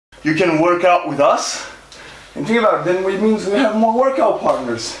you can work out with us. And think about it, then it means we have more workout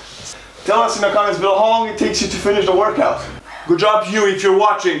partners. Tell us in the comments below how long it takes you to finish the workout. Good job you if you're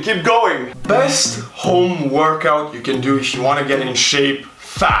watching, keep going. Best home workout you can do if you want to get in shape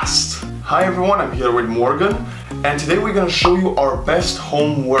fast. Hi everyone, I'm here with Morgan, and today we're gonna show you our best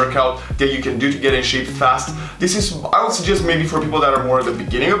home workout that you can do to get in shape fast. This is, I would suggest maybe for people that are more at the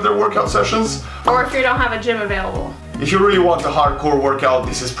beginning of their workout sessions. Or if you don't have a gym available. If you really want a hardcore workout,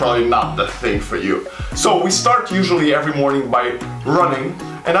 this is probably not the thing for you. So we start usually every morning by running,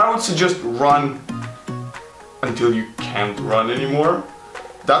 and I would suggest run until you can't run anymore.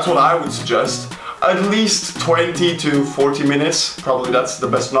 That's what I would suggest. At least 20 to 40 minutes, probably that's the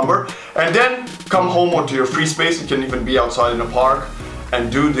best number. And then come home onto your free space. You can even be outside in a park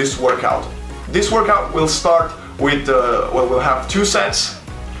and do this workout. This workout will start with, well, we'll have 2 sets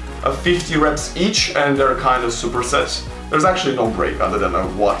of 50 reps each, and they're kind of supersets. There's actually no break other than a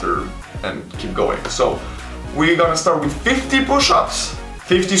water and keep going. So we're gonna start with 50 push-ups,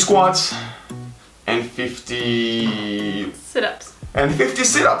 50 squats, and 50 sit-ups. And 50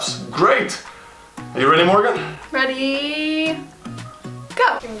 sit-ups. Great. Are you ready, Morgan? Ready,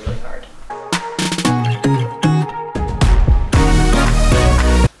 go. It's really hard.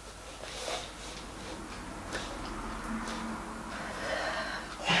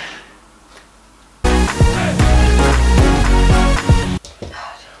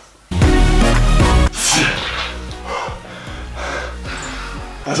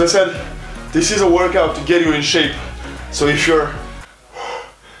 As I said, this is a workout to get you in shape. So if you're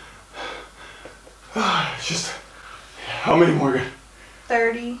just, how many, Morgan?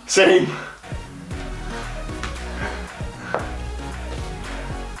 30. Same.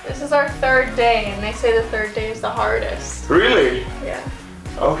 This is our 3rd day, and they say the 3rd day is the hardest. Really? Yeah.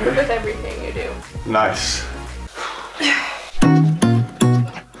 Okay. With everything you do. Nice. Yeah.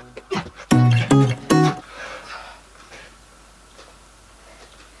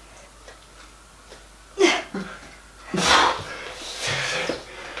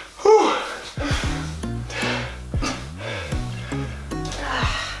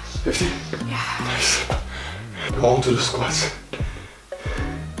 Nice. Go on to the squats.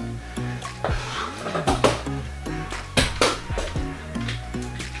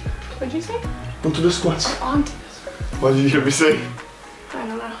 What'd you say? Onto the squats. Onto this. What did you hear me say? I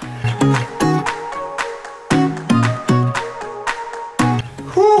don't know.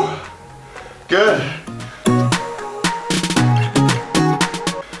 Whew. Good.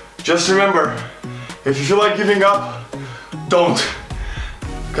 Just remember, if you feel like giving up, don't.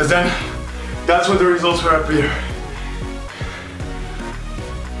 Because then, that's when the results will appear.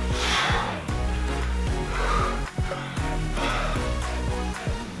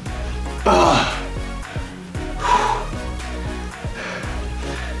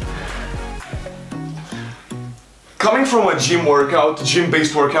 Coming from a gym workout,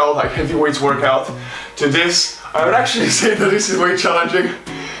 gym-based workout, like heavy weights workout, to this, I would actually say that this is way challenging.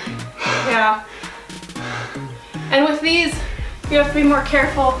 Yeah. And with these, you have to be more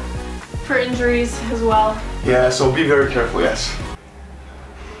careful for injuries as well. Yeah, so be very careful, yes.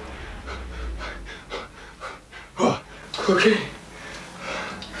 Okay.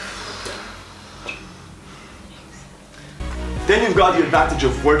 Then you've got the advantage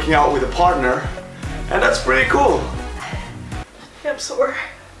of working out with a partner, and that's pretty cool. I'm sore.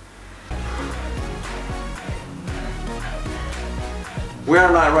 We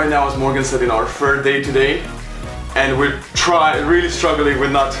are not right now, as Morgan said, in our 3rd day today, and we're really struggling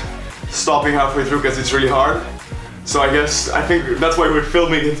with not stopping halfway through because it's really hard. So I think that's why we're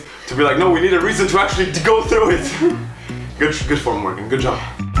filming it, to be like, no, we need a reason to actually go through it. Good form, Morgan. Good job.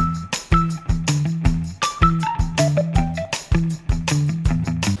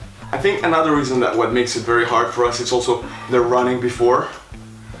 I think another reason that what makes it very hard for us, it's also the running before.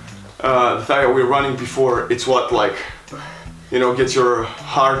 The fact that we're running before, it's what, like, you know, gets your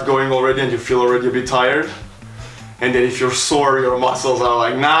heart going already and you feel already a bit tired. And then if you're sore, your muscles are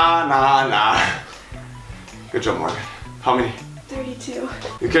like, nah. Good job, Morgan. How many? 32.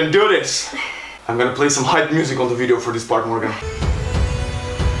 You can do this. I'm gonna play some hype music on the video for this part, Morgan.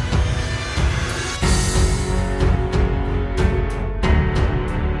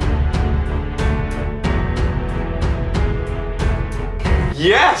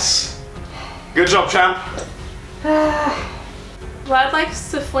 Yes! Good job, champ. Vlad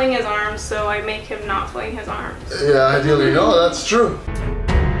likes to fling his arms, so I make him not fling his arms. Yeah, ideally, no, that's true.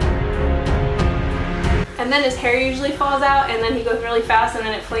 And then his hair usually falls out, and then he goes really fast, and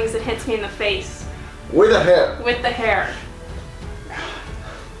then it flings and hits me in the face. With the hair? With the hair.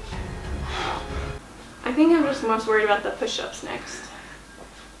 I think I'm just most worried about the push-ups next.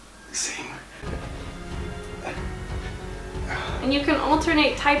 Same. And you can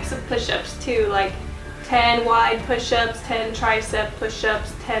alternate types of push-ups too, like 10 wide push-ups, 10 tricep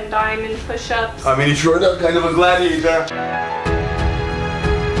push-ups, 10 diamond push-ups. I mean, if you're that kind of a gladiator.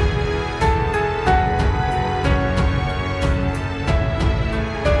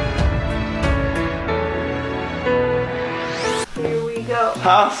 Here we go.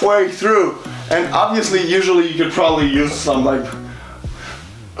 Halfway through. And obviously, usually you could probably use some like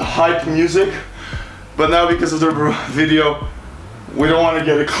hype music. But now because of the video, we don't want to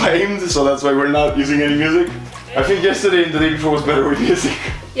get acclaimed, so that's why we're not using any music. I think yesterday and the day before was better with music.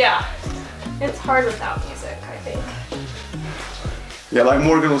 Yeah, it's hard without music, I think. Yeah, like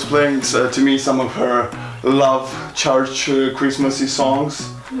Morgan was playing to me some of her love church Christmassy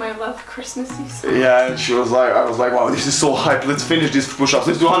songs. My love Christmassy songs. Yeah, and she was like, I was like, wow, this is so hype. Let's finish these push-ups.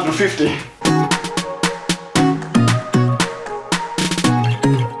 Let's do 150.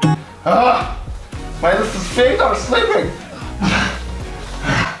 Ah, my little feet are slipping.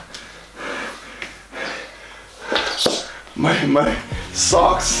 My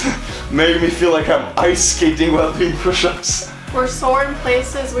socks make me feel like I'm ice skating while doing push-ups. We're sore in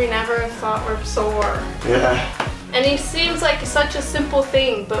places we never thought were sore. Yeah. And it seems like such a simple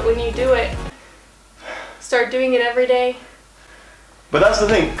thing, but when you do it, start doing it every day. But that's the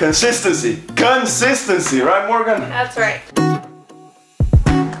thing, consistency. Consistency, right, Morgan? That's right.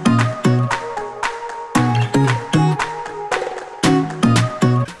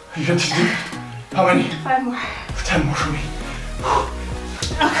 You can do how many? 5 more. 10 more for me.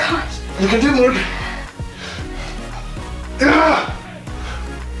 Oh gosh. You can do more.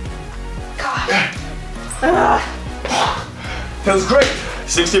 God. Feels great.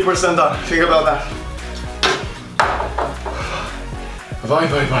 60% done. Think about that.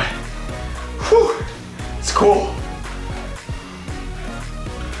 Bye. Whew. It's cool.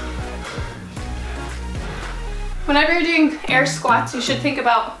 Whenever you're doing air squats, you should think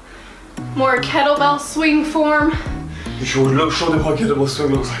about more kettlebell swing form. You should show them how kettlebell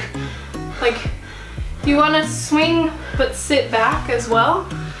swing looks like. Like, you want to swing but sit back as well.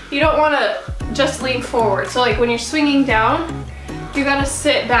 You don't want to just lean forward. So like when you're swinging down, you gotta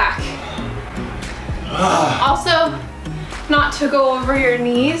sit back. Also, not to go over your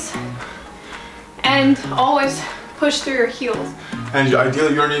knees, and always push through your heels. And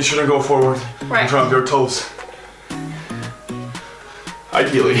ideally your knees shouldn't go forward in front of your toes.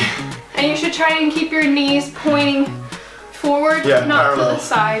 Ideally. And you should try and keep your knees pointing forward, not parallel. to the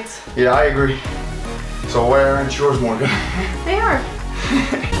sides. Yeah, I agree. So where aren't yours, Morgan? They are.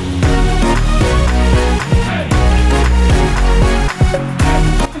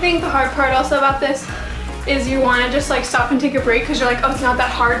 I think the hard part also about this is you want to just like stop and take a break because you're like, oh, it's not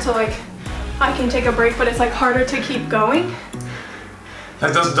that hard, so like I can take a break, but it's like harder to keep going.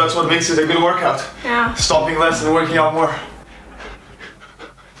 That's what makes it a good workout. Yeah. Stopping less and working out more.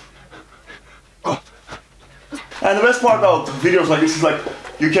 Oh. And the best part about videos like this is like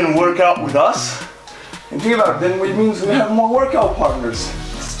you can work out with us. And think about it, then it means we have more workout partners.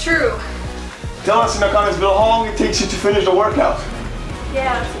 It's true. Tell us in the comments below how long it takes you to finish the workout.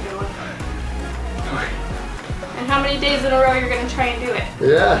 Yeah, that's a good one. And how many days in a row you're gonna try and do it.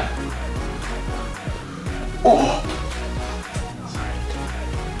 Yeah. Oh.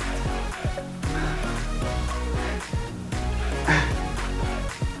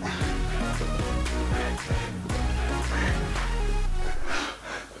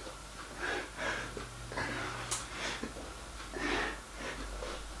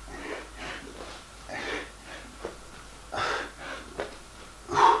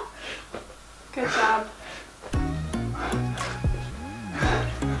 Good job.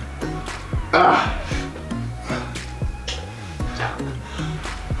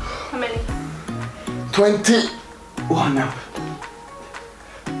 How many? 21 now.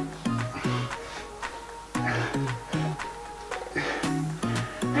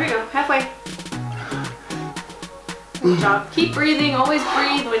 There we go, halfway. Good job. Keep breathing, always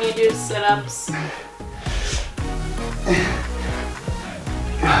breathe when you do sit-ups.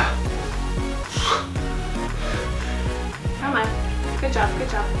 Come on. Good job, good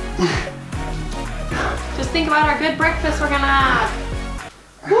job. Just think about our good breakfast we're gonna have.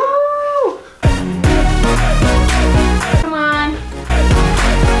 Woo! Come on.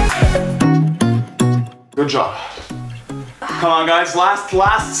 Good job. Come on guys, last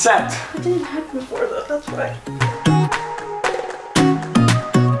set. That didn't happen before though, that's right.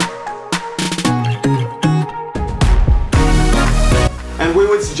 And we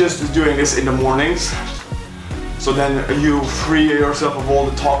would suggest doing this in the mornings. So then you free yourself of all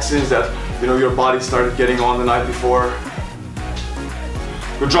the toxins that, you know, your body started getting on the night before.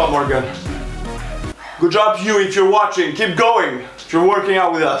 Good job, Morgan. Good job, you, if you're watching. Keep going, if you're working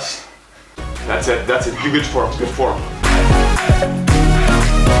out with us. That's it, that's it. Good form, good form.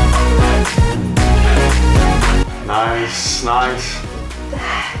 Nice, nice.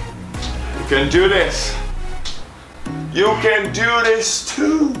 You can do this. You can do this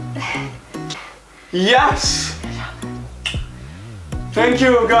too. Yes. Thank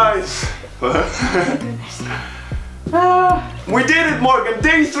you, guys. We did it, Morgan.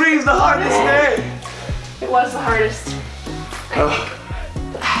 Day 3 is the hardest day. It was the hardest.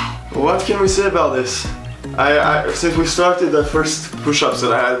 What can we say about this? Since we started the first push-ups,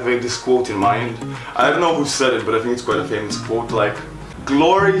 that I had this quote in mind. I don't know who said it, but I think it's quite a famous quote. Like,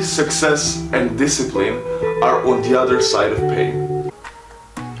 glory, success, and discipline are on the other side of pain.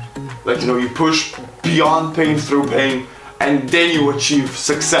 Like, you know, you push beyond pain, through pain, and then you achieve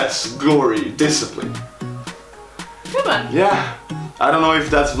success, glory, discipline. Good one. Yeah. I don't know if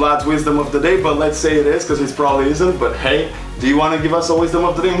that's Vlad's wisdom of the day, but let's say it is, because it probably isn't. But hey, do you want to give us a wisdom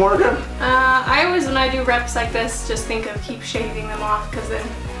of the day, Morgan? I always, when I do reps like this, just think of keep shaving them off, because then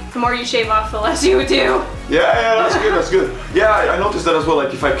the more you shave off, the less you do. Yeah, that's good, that's good. Yeah, I noticed that as well,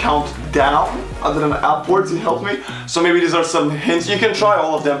 like if I count down other than upwards, it helps me. So maybe these are some hints. You can try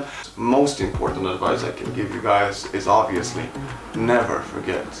all of them. Most important advice I can give you guys is obviously never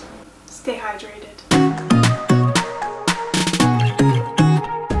forget. Stay hydrated.